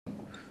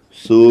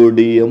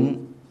Sodium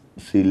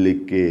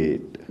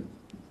silicate.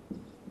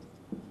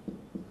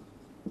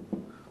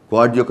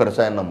 Quartz యొక్క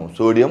రసాయన నామం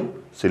సోడియం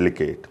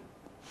సిలికేట్.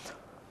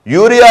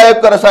 యూరియా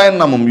యొక్క రసాయన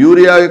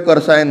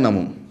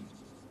నామం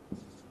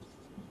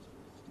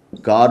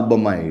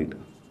కార్బమైడ్.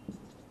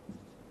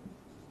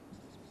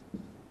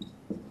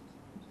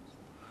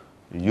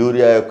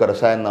 యూరియా యొక్క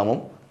రసాయన నామం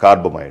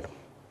కార్బమైడ్.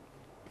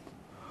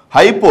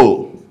 హైపో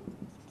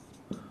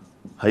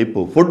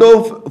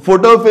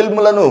ఫోటో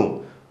ఫిల్మ్లను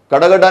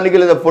కడగడానికి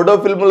లేదా ఫోటో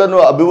ఫిల్మ్లను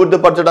అభివృద్ధి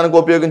పరచడానికి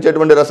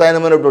ఉపయోగించేటువంటి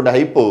రసాయనమైనటువంటి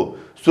hypo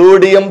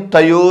sodium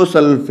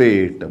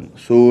thiosulphate.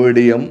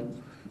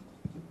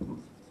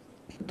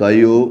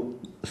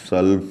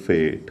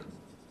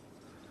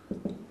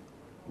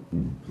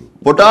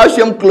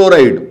 Potassium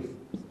chloride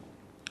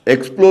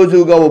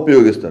ఎక్స్ప్లోజివ్గా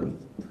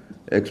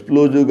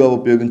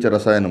ఉపయోగించే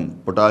రసాయనం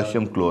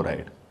పొటాషియం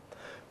క్లోరైడ్.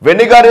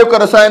 వెనిగర్ యొక్క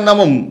రసాయన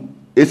నామం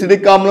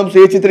ఎసిడిక్ ఆమ్లం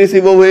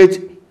CH3COOH.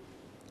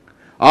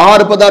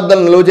 ఆహార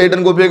పదార్థాలను నిల్వ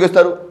చేయడానికి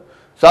ఉపయోగిస్తారు.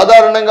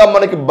 సాధారణంగా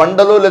మనకి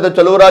బండలు లేదా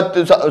చలువరాతి,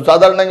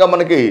 సాధారణంగా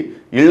మనకి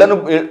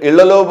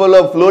ఇళ్ల లోపల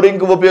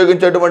ఫ్లోరింగ్కి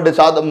ఉపయోగించేటువంటి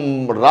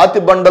రాతి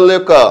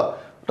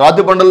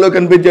బండల్లో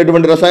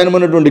కనిపించేటువంటి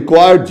రసాయనమైనటువంటి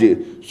క్వార్ట్జ్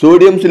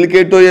సోడియం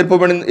సిలికేట్తో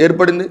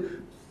ఏర్పడింది.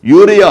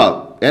 Urea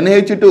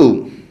NH2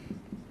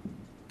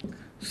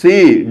 C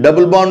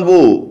double bond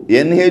O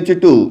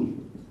NH2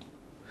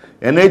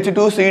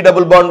 C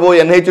double bond O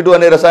NH2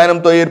 అనే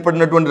రసాయనంతో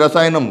ఏర్పడినటువంటి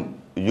రసాయనం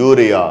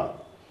urea.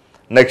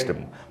 Next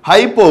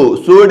hypo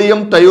sodium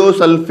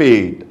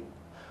thiosulphate.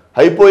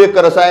 Hypo యొక్క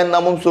రసాయన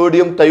నామం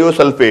సోడియం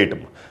థయోసల్ఫేట్.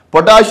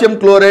 పొటాషియం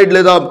క్లోరైడ్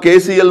లేదా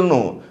KClను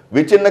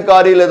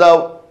విచ్ఛిన్నకారి లేదా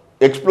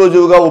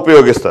ఎక్స్ప్లోజివ్గా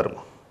ఉపయోగిస్తారు.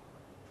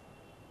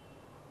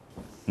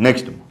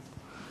 నెక్స్ట్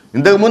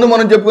ఇంతకుముందు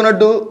మనం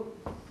చెప్పుకున్నట్టు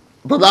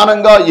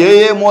ప్రధానంగా ఏ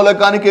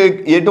మూలకానికి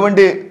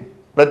ఎటువంటి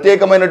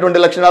ప్రత్యేకమైనటువంటి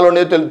లక్షణాలు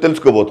ఉన్నాయో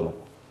తెలుసుకోబోతున్నాం.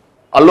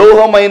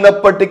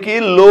 అలోహమైనప్పటికీ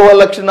లోహ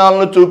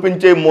లక్షణాలను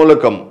చూపించే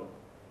మూలకం.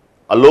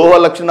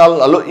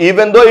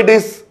 Even though it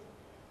is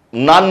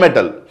non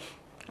metal,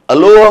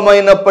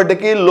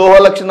 అలోహమైనప్పటికీ లోహ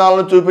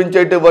లక్షణాలను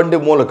చూపించేటువంటి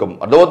మూలకం.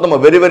 అర్థమవుతుందా?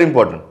 Very very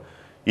important.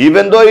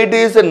 Even though it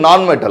is a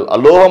non metal,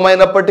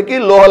 అలోహమైనప్పటికీ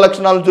లోహ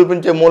లక్షణాలను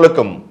చూపించే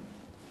మూలకం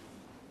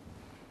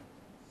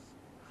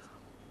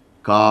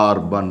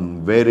కార్బన్.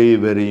 Very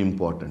very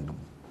important.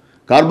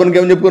 కార్బన్కి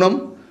ఏమని చెప్పుకున్నాం?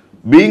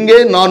 బీయింగ్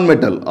ఏ నాన్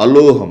మెటల్,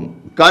 అలోహం,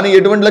 కానీ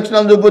ఎటువంటి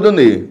లక్షణాలను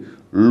చూపుతుంది?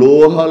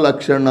 లోహ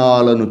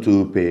లక్షణాలను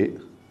చూపే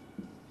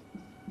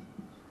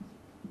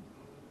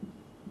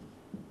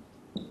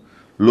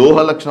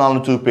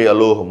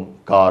అలోహం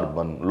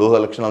కార్బన్.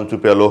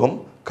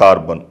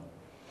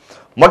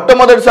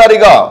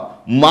 మొట్టమొదటిసారిగా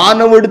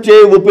మానవుడిచే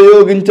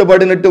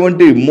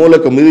ఉపయోగించబడినటువంటి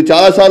మూలకం. ఇది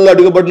చాలాసార్లు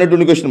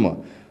అడుగబడినటువంటి క్వశ్చన్.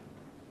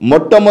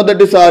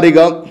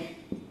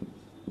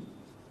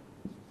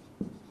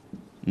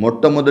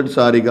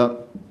 మొట్టమొదటిసారిగా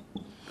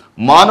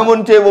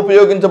మానవునిచే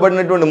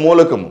ఉపయోగించబడినటువంటి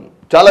మూలకం.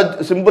 చాలా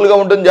సింపుల్గా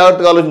ఉంటుంది,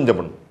 జాగ్రత్తగా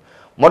ఆలోచించండి.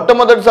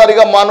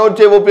 మొట్టమొదటిసారిగా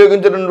మానవుడిచే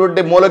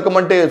ఉపయోగించినటువంటి మూలకం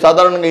అంటే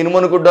సాధారణంగా ఇనుము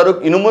అనుకుంటారు.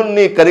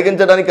 ఇనుముని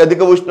కరిగించడానికి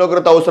అధిక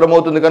ఉష్ణోగ్రత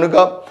అవసరమవుతుంది కనుక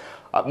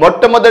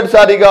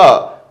మొట్టమొదటిసారిగా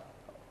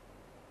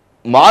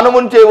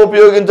మానవునిచే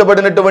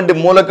ఉపయోగించబడినటువంటి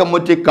మూలకం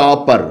వచ్చి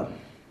కాపర్.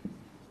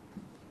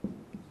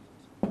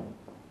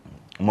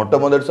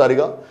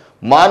 మొట్టమొదటిసారిగా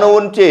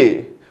మానవునిచే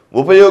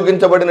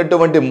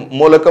ఉపయోగించబడినటువంటి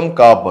మూలకం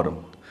కాపర్.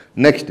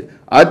 నెక్స్ట్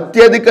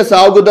అత్యధిక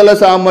సాగుదల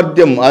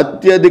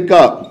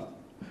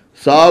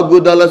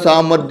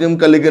సామర్థ్యం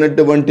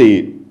కలిగినటువంటి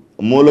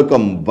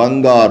మూలకం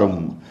బంగారం.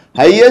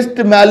 హైయెస్ట్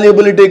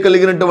మాల్యబిలిటీ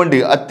కలిగినటువంటి,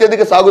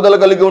 అత్యధిక సాగుదల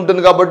కలిగి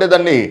ఉంటుంది కాబట్టి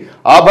దాన్ని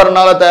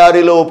ఆభరణాల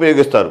తయారీలో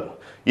ఉపయోగిస్తారు.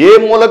 ఏ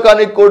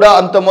మూలకానికి కూడా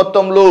అంత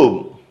మొత్తంలో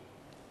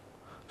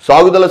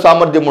సాగుదల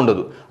సామర్థ్యం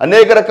ఉండదు.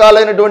 అనేక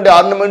రకాలైనటువంటి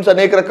ఆర్నమెంట్స్,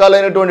 అనేక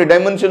రకాలైనటువంటి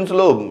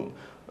డైమెన్షన్స్లో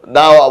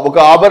ఒక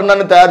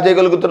ఆభరణాన్ని తయారు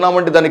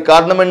చేయగలుగుతున్నామంటే దానికి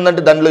కారణం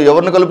ఏంటంటే దానిలో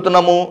ఎవరిని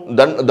కలుపుతున్నాము,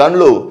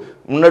 దానిలో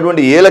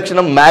ఉన్నటువంటి ఏ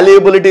లక్షణం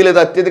మాల్యబిలిటీ లేదా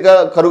అత్యధిక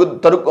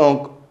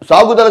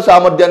సాగుదల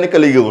సామర్థ్యాన్ని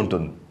కలిగి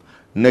ఉంటుంది.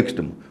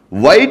 నెక్స్ట్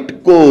వైట్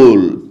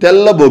కోల్,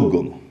 తెల్ల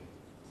బొగ్గు.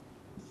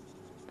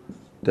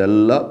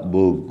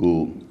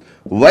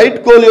 వైట్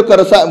కోల్ యొక్క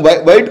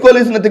white coal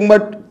is nothing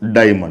but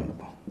diamond.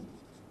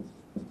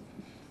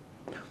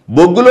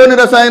 బొగ్గులోని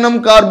రసాయనం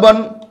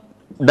కార్బన్,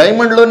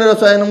 డైమండ్లోని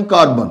రసాయనం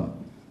కార్బన్.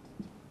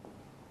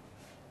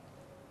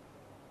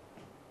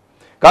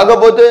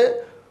 కాకపోతే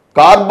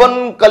కార్బన్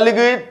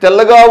కలిగి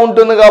తెల్లగా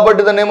ఉంటుంది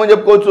కాబట్టి దాన్ని ఏమో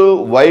చెప్పుకోవచ్చు,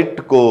 white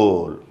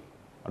coal.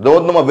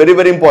 అర్థమవుతుందమ్మా? Very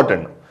very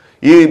important.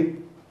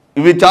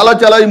 ఇవి చాలా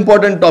చాలా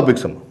ఇంపార్టెంట్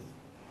టాపిక్స్ అమ్మా.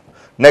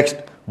 నెక్స్ట్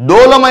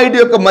డోలమైట్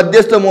యొక్క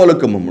మధ్యస్థ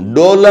మూలకం.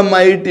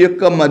 డోలమైట్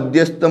యొక్క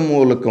మధ్యస్థ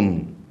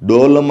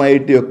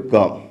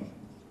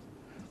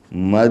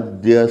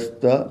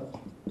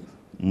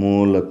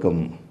మూలకం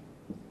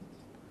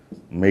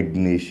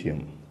మెగ్నీషియం.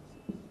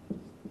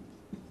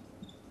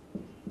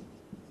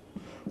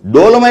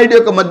 డోలమైట్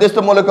యొక్క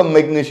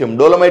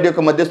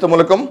మధ్యస్థ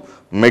మూలకం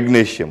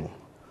మెగ్నీషియం.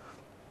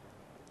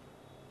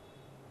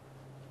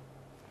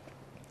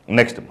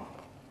 నెక్స్ట్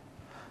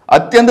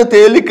అత్యంత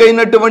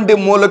తేలికైనటువంటి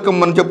మూలకం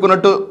మనం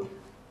చెప్పుకున్నట్టు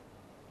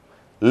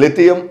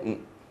లిథియం.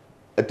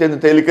 అత్యంత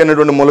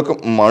తేలికైనటువంటి మూలకం,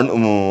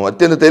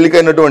 అత్యంత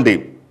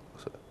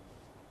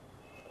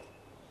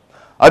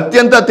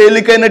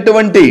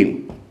తేలికైనటువంటి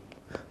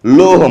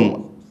లోహం.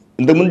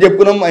 ఇంతకుముందు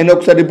చెప్పుకున్నాం, అయినా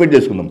ఒకసారి రిపీట్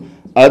చేసుకుందాం.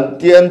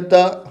 అత్యంత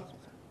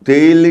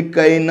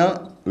తేలికైన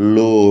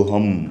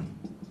లోహం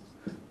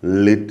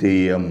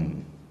లిథియం.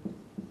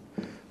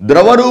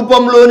 ద్రవ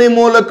రూపంలోని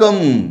మూలకం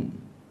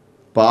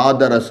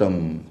పాదరసం.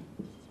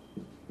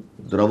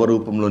 ద్రవ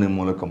రూపంలోని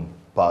మూలకం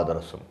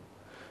పాదరసం.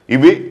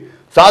 ఇవి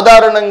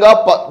సాధారణంగా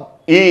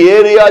ఈ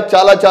ఏరియా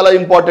చాలా చాలా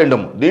ఇంపార్టెంట్.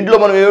 దీంట్లో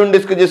మనం ఏమేమి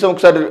డిస్కస్ చేసాం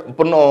ఒకసారి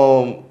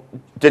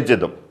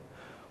చర్చిద్దాం.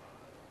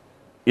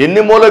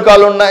 ఎన్ని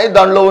మూలకాలు ఉన్నాయి,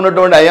 దానిలో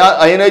ఉన్నటువంటి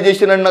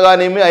అయనైజేషన్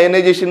అనగానేమి,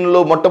 అయనైజేషన్లో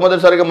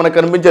మొట్టమొదటిసారిగా మనకు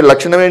కనిపించే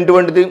లక్షణం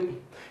ఏంటివంటిది,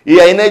 ఈ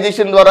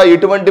అయనైజేషన్ ద్వారా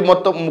ఎటువంటి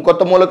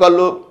కొత్త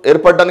మూలకాలు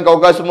ఏర్పడడానికి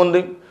అవకాశం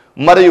ఉంది,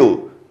 మరియు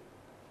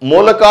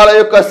మూలకాల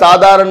యొక్క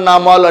సాధారణ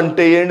నామాలు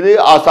అంటే ఏంటిది,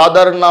 ఆ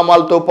సాధారణ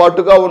నామాలతో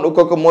పాటుగా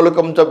ఒక్కొక్క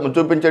మూలకం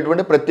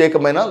చూపించేటువంటి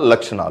ప్రత్యేకమైన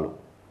లక్షణాలు.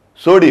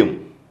 సోడియం,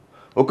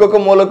 ఒక్కొక్క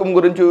మూలకం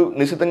గురించి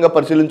నిశితంగా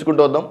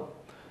పరిశీలించుకుంటూ వద్దాం.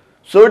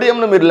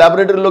 సోడియంను మీరు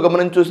ల్యాబొరేటరీలో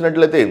గమనించి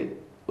చూసినట్లయితే,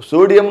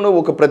 సోడియంను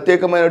ఒక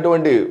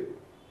ప్రత్యేకమైనటువంటి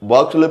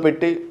బాక్స్లో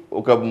పెట్టి,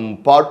 ఒక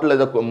పాట్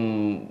లేదా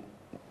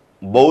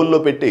బౌల్లో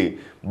పెట్టి,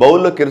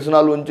 బౌల్లో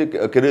కిరసనాలు ఉంచి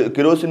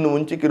కిరోసిన్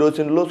ఉంచి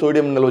కిరోసిన్లో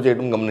సోడియం నిల్వ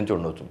చేయడం గమనించి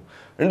ఉండవచ్చు.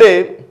 అంటే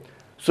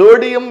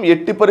సోడియం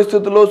ఎట్టి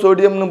పరిస్థితుల్లో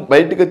సోడియంను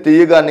బయటికి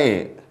తీయగానే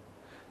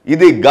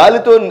ఇది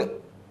గాలితో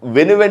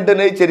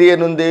వెంటనే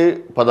చర్యనుంది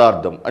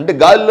పదార్థం. అంటే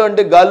గాలిలో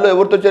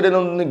ఎవరితో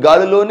చర్యనుంది,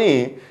 గాలిలోని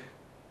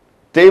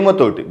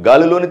తేమతోటి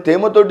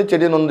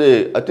చర్యనుంది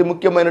అతి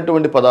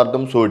ముఖ్యమైనటువంటి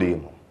పదార్థం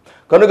సోడియం.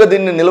 కనుక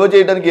దీన్ని నిల్వ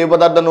చేయడానికి ఏ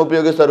పదార్థాన్ని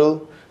ఉపయోగిస్తారు,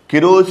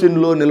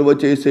 కిరోసిన్లో నిల్వ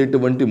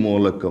చేసేటువంటి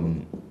మూలకం.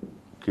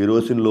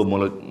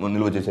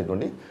 నిల్వ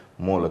చేసేటువంటి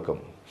మూలకం.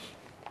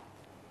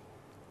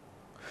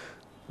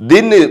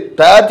 దీన్ని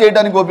తయారు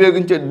చేయడానికి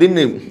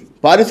దీన్ని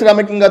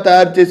పారిశ్రామికంగా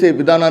తయారు చేసే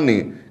విధానాన్ని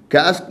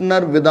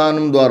క్యాస్టనర్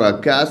విధానం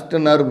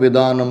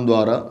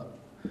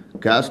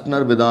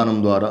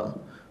ద్వారా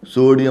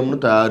సోడియంను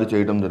తయారు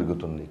చేయడం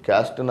జరుగుతుంది.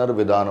 క్యాస్టనర్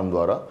విధానం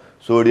ద్వారా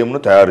సోడియంను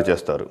తయారు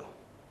చేస్తారు.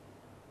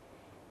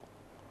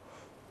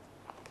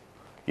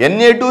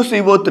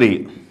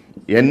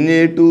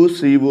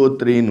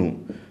 Na2CO3ను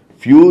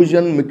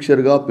ఫ్యూజన్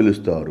మిక్చర్గా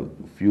పిలుస్తారు.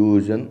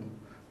 ఫ్యూజన్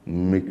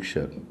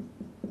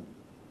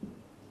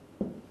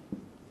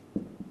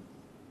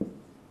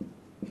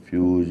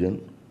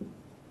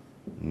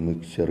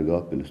మిక్చర్గా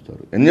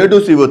పిలుస్తారు.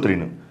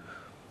 Na2CO3ను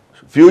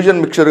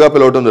ఫ్యూజన్ మిక్చర్గా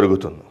పిలవటం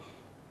జరుగుతుంది.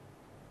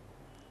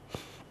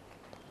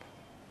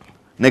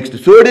 నెక్స్ట్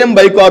సోడియం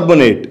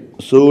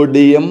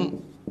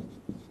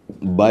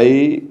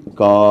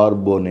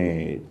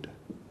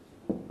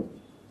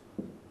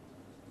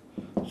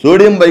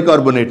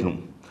బైకార్బోనేట్ను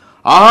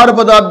ఆహార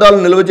పదార్థాలు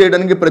నిల్వ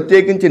చేయడానికి,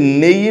 ప్రత్యేకించి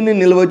నెయ్యిని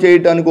నిల్వ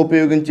చేయడానికి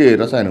ఉపయోగించే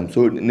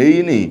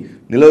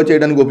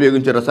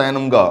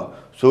రసాయనంగా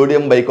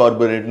సోడియం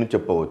బైకార్బోనేట్ను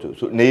చెప్పవచ్చు.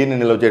 నెయ్యిని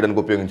నిల్వ చేయడానికి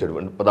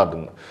ఉపయోగించేటువంటి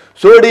పదార్థంగా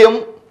సోడియం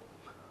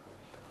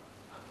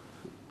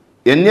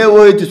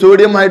NaOH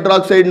సోడియం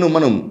హైడ్రాక్సైడ్ను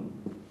మనం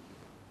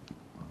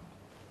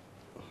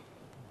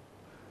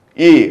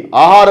ఈ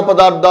ఆహార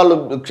పదార్థాలు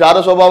క్షార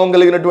స్వభావం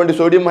కలిగినటువంటి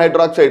సోడియం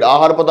హైడ్రాక్సైడ్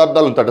ఆహార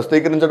పదార్థాలను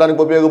తటస్థీకరించడానికి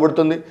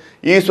ఉపయోగపడుతుంది.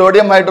 ఈ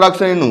సోడియం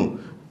హైడ్రాక్సైడ్ను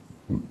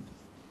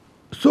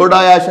సోడా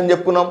యాష్ అని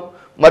చెప్పుకున్నాం.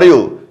 మరియు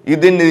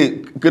దీన్ని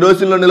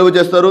కిరోసిన్లో నిల్వ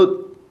చేస్తారు.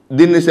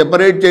 దీన్ని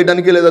సెపరేట్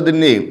చేయడానికి లేదా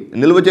దీన్ని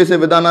నిల్వ చేసే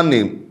విధానాన్ని,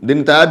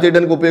 దీన్ని తయారు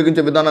చేయడానికి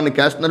ఉపయోగించే విధానాన్ని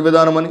క్యాస్టనర్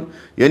విధానం అని,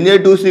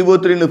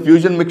 Na2CO3ను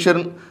ఫ్యూజన్ మిక్చర్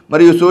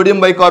మరియు సోడియం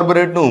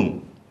బైకార్బోనేట్ను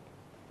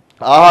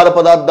ఆహార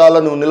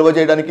పదార్థాలను నిల్వ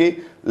చేయడానికి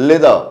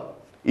లేదా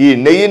ఈ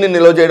నెయ్యిని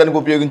నిల్వ చేయడానికి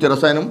ఉపయోగించే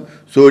రసాయనం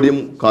sodium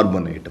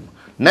carbonate.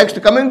 Next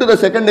coming to the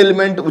second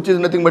element which is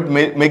nothing but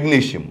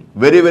magnesium.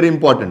 Very very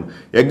important.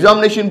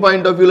 Examination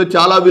point of వ్యూలో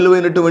చాలా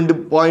విలువైనటువంటి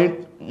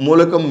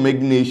మూలకం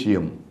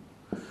మెగ్నీషియం.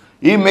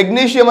 ఈ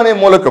మెగ్నీషియం అనే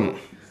మూలకం,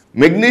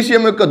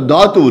 మెగ్నీషియం యొక్క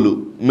ధాతువులు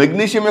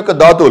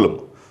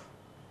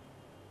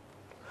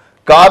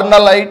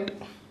కార్నలైట్,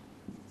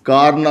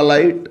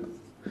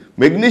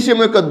 మెగ్నీషియం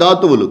యొక్క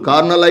ధాతువులు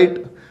కార్నలైట్,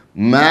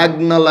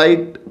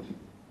 మ్యాగ్నలైట్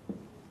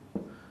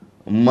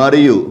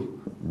మరియు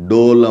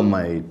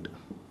డోలమైట్.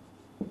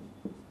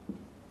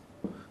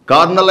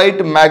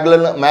 కార్నలైట్,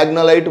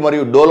 మ్యాగ్నలైట్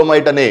మరియు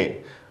డోలమైట్ అనే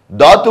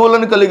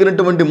ధాతువులను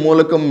కలిగినటువంటి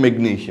మూలకం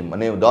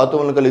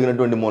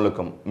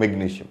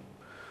మెగ్నీషియం.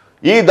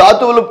 ఈ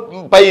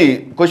ధాతువులపై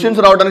క్వశ్చన్స్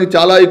రావడానికి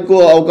చాలా ఎక్కువ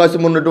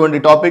అవకాశం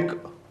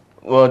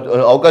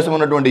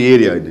ఉన్నటువంటి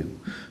ఏరియా ఇది.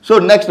 సో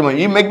నెక్స్ట్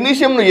ఈ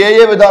మెగ్నీషియంను ఏ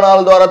విధానాల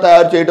ద్వారా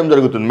తయారు చేయడం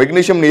జరుగుతుంది?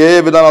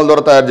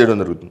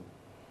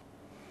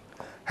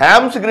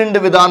 హ్యామ్స్ గ్రిండ్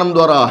విధానం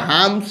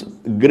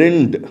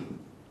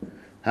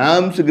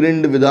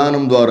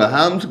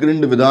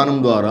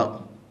ద్వారా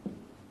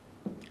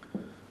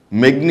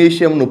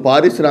మెగ్నీషియంను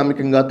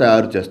పారిశ్రామికంగా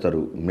తయారు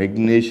చేస్తారు.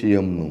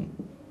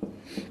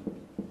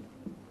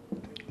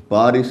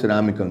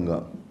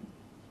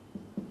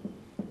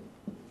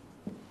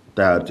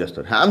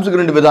 హ్యామ్స్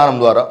గ్రిండ్ విధానం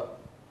ద్వారా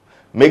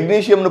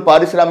మెగ్నీషియంను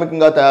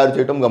పారిశ్రామికంగా తయారు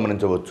చేయడం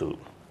గమనించవచ్చు.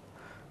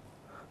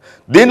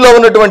 దీనిలో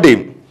ఉన్నటువంటి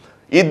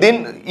ఈ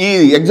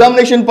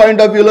ఎగ్జామినేషన్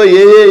పాయింట్ ఆఫ్ వ్యూలో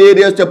ఏ ఏ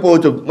ఏరియాస్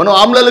చెప్పవచ్చు. మనం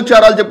ఆమ్లాలు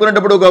క్షారాలు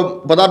చెప్పుకునేటప్పుడు ఒక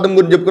పదార్థం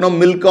గురించి చెప్పుకున్నాం,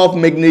 మిల్క్ ఆఫ్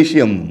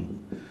మెగ్నీషియం.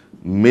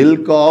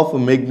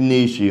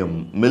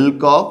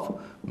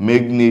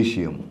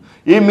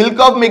 ఈ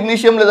మిల్క్ ఆఫ్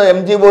మెగ్నీషియం లేదా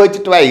MgOH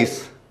ట్వైస్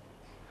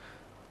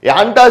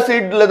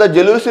యాంటాసిడ్ లేదా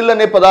జెలూసిల్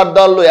అనే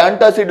పదార్థాల్లో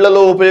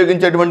యాంటాసిడ్లలో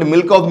ఉపయోగించేటువంటి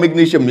మిల్క్ ఆఫ్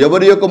మెగ్నీషియం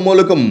ఎవరి యొక్క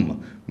మూలకం?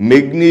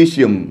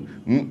 మెగ్నీషియం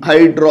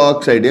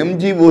హైడ్రాక్సైడ్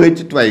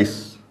MgOH ట్వైస్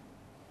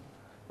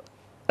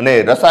అనే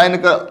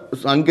రసాయనిక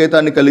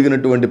సంకేతాన్ని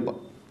కలిగినటువంటి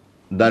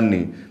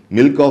దాన్ని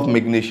మిల్క్ ఆఫ్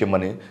మెగ్నీషియం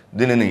అని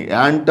దీనిని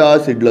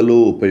యాంటాసిడ్లలో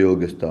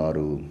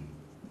ఉపయోగిస్తారు.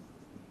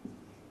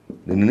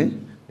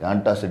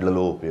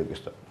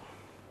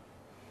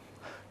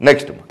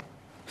 Next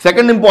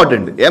second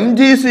important,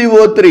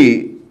 MgCO3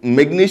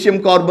 magnesium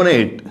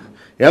carbonate.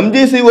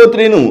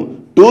 MgCO3ను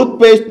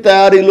toothpaste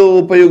తయారీలో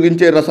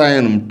ఉపయోగించే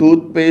రసాయనం.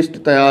 టూత్పేస్ట్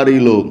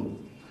తయారీలో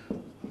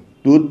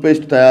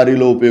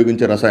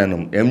ఉపయోగించే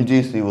రసాయనం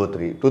MgCO3.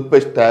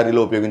 టూత్పేస్ట్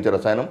తయారీలో ఉపయోగించే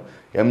రసాయనం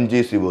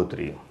MgCO3.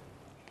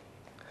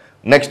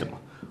 నెక్స్ట్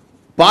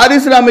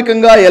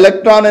పారిశ్రామికంగా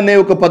ఎలక్ట్రాన్ అనే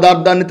ఒక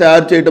పదార్థాన్ని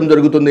తయారు చేయడం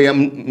జరుగుతుంది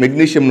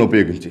మెగ్నీషియంను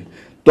ఉపయోగించి.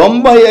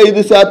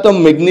 95%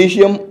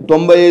 మెగ్నీషియం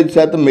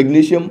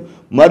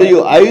మరియు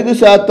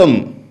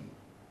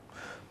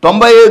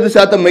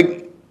 95%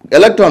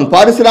 ఎలక్ట్రాన్.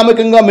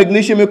 పారిశ్రామికంగా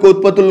మెగ్నీషియం యొక్క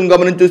ఉత్పత్తులను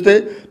గమనించిస్తే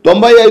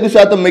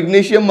 95%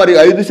 మెగ్నీషియం మరియు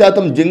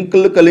 5%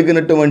 జింక్లు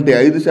కలిగినటువంటి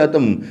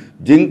 5%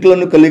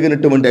 జింక్లను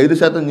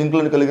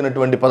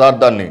కలిగినటువంటి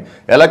పదార్థాన్ని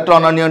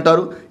ఎలక్ట్రాన్ అని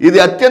అంటారు. ఇది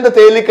అత్యంత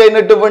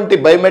తేలికైనటువంటి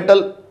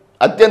బైమెటల్,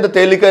 అత్యంత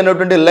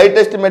తేలికైనటువంటి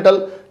లైటెస్ట్ మెటల్.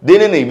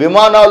 దీనిని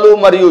విమానాలు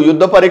మరియు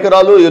యుద్ధ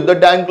పరికరాలు, యుద్ధ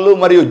ట్యాంకులు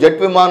మరియు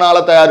జెట్ విమానాల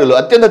తయారీలో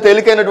అత్యంత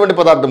తేలికైనటువంటి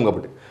పదార్థం.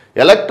 కాబట్టి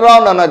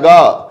ఎలక్ట్రాన్ అనగా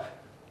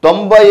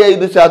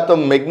 95%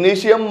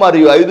 మెగ్నీషియం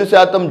మరియు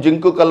 5%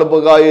 జింకు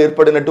కలపగా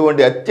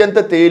ఏర్పడినటువంటి అత్యంత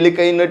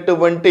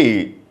తేలికైనటువంటి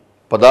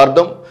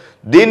పదార్థం.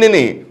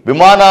 దీనిని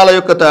విమానాల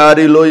యొక్క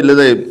తయారీలో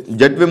లేదా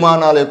జెట్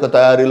విమానాల యొక్క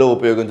తయారీలో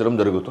ఉపయోగించడం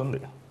జరుగుతుంది.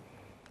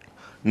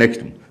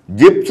 Next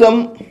gypsum.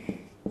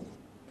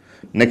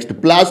 Next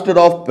plaster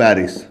of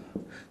Paris.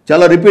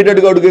 చాలా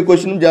రిపీటెడ్గా అడిగే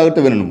క్వశ్చన్, జాగ్రత్త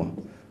వినమ్మా.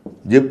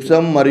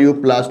 జిప్సమ్ మరియు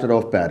ప్లాస్టర్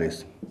ఆఫ్ ప్యారిస్.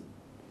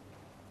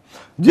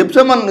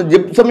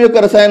 జిప్సమ్ యొక్క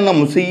రసాయనం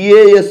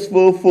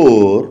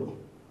CaSO4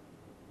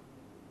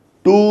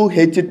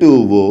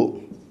 2H2O.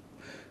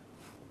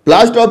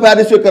 Plaster of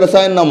Paris యొక్క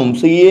రసాయనం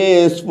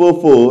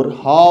CaSO4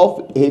 ½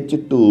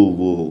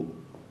 H2O.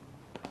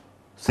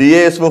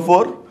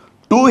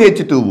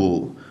 2H2O.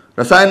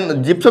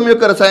 జిప్సమ్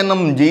యొక్క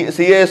రసాయనం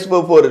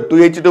CaSO4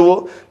 2H2O.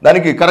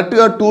 దానికి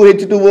కరెక్ట్గా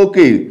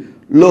 2H2Oకి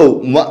లో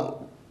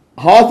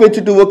 ½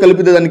 H2O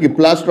కలిపితే దానికి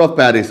plaster of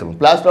Paris.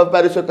 Plaster of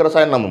Paris యొక్క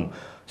రసాయనం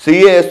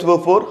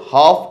CaSO4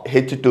 ½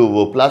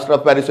 H2O. Plaster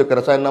of Paris యొక్క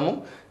రసాయనము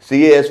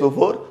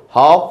CaSO4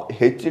 ½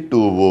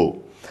 H2O.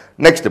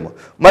 నెక్స్ట్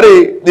మరి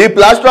ఈ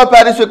ప్లాస్టర్ ఆఫ్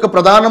ప్యారిస్ యొక్క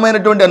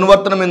ప్రధానమైనటువంటి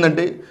అనువర్తనం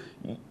ఏంటంటే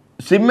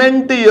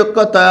సిమెంట్ యొక్క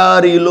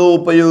తయారీలో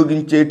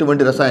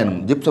ఉపయోగించేటువంటి రసాయనం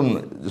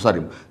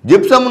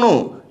జిప్సమ్ను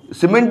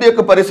సిమెంట్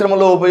యొక్క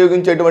పరిశ్రమలో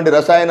ఉపయోగించేటువంటి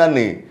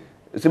రసాయనాన్ని,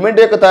 సిమెంట్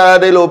యొక్క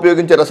తయారీలో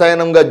ఉపయోగించే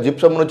రసాయనంగా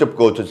జిప్సమ్ను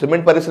చెప్పుకోవచ్చు.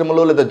 సిమెంట్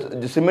పరిశ్రమలో లేదా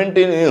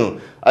సిమెంట్లో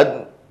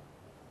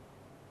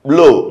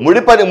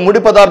ముడి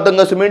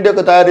పదార్థంగా, సిమెంట్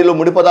యొక్క తయారీలో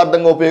ముడి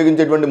పదార్థంగా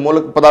ఉపయోగించేటువంటి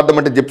మూలక పదార్థం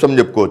అంటే జిప్సమ్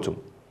చెప్పుకోవచ్చు.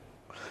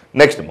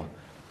 నెక్స్ట్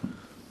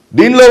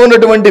దీనిలో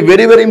ఉన్నటువంటి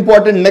very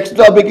important next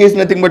topic is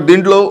nothing but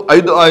దీంట్లో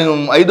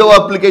ఐదవ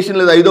అప్లికేషన్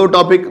లేదా ఐదవ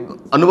టాపిక్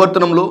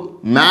అనువర్తనంలో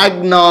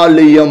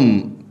మ్యాగ్నీషియం.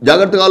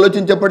 జాగ్రత్తగా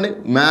ఆలోచించి చెప్పండి.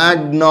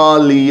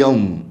 మ్యాగ్నీషియం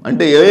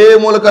అంటే ఏ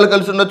మూలకాలు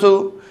కలిసి ఉండొచ్చు?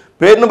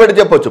 పేరును బట్టి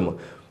చెప్పొచ్చు.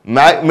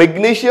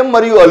 మెగ్నీషియం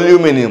మరియు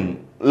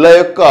అల్యూమినియంల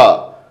యొక్క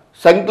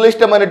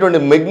సంక్లిష్టమైనటువంటి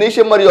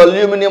మెగ్నీషియం మరియు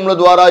అల్యూమినియంల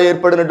ద్వారా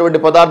ఏర్పడినటువంటి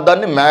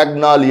పదార్థాన్ని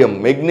మ్యాగ్నీషియం.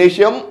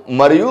 మెగ్నీషియం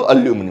మరియు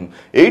అల్యూమినియం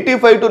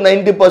 85 to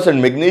 90%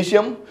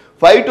 మెగ్నీషియం,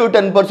 5 to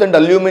 10%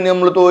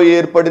 అల్యూమినియంలతో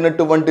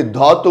ఏర్పడినటువంటి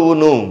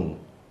ధాతువును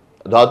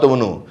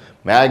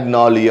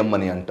మ్యాగ్నీషియం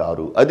అని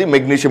అంటారు. అది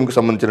మెగ్నీషియంకు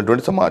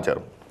సంబంధించినటువంటి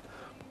సమాచారం.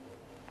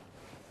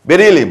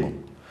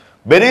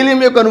 బెరీలియం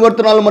యొక్క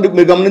అనువర్తనాలు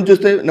మీరు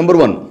గమనించిస్తే నెంబర్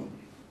 1,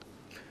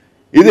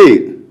 ఇది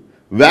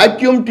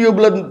వాక్యూమ్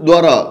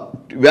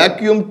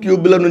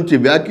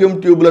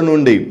ట్యూబ్ల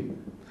నుండి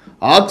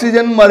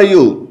ఆక్సిజన్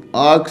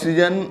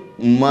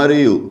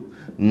మరియు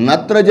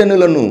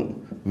నత్రజనులను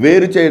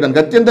వేరు చేయడానికి,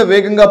 అత్యంత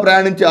వేగంగా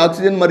ప్రయాణించే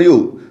ఆక్సిజన్ మరియు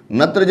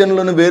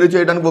నత్రజనులను వేరు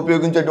చేయడానికి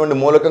ఉపయోగించేటువంటి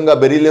మూలకంగా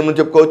బెరీలియంను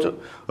చెప్పుకోవచ్చు.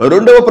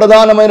 రెండవ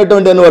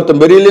ప్రధానమైనటువంటి అనువర్తనం,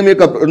 బెరీలియం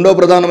యొక్క రెండవ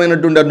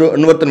ప్రధానమైనటువంటి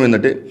అనువర్తనం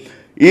ఏంటంటే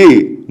ఈ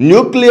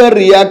న్యూక్లియర్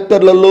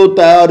రియాక్టర్లలో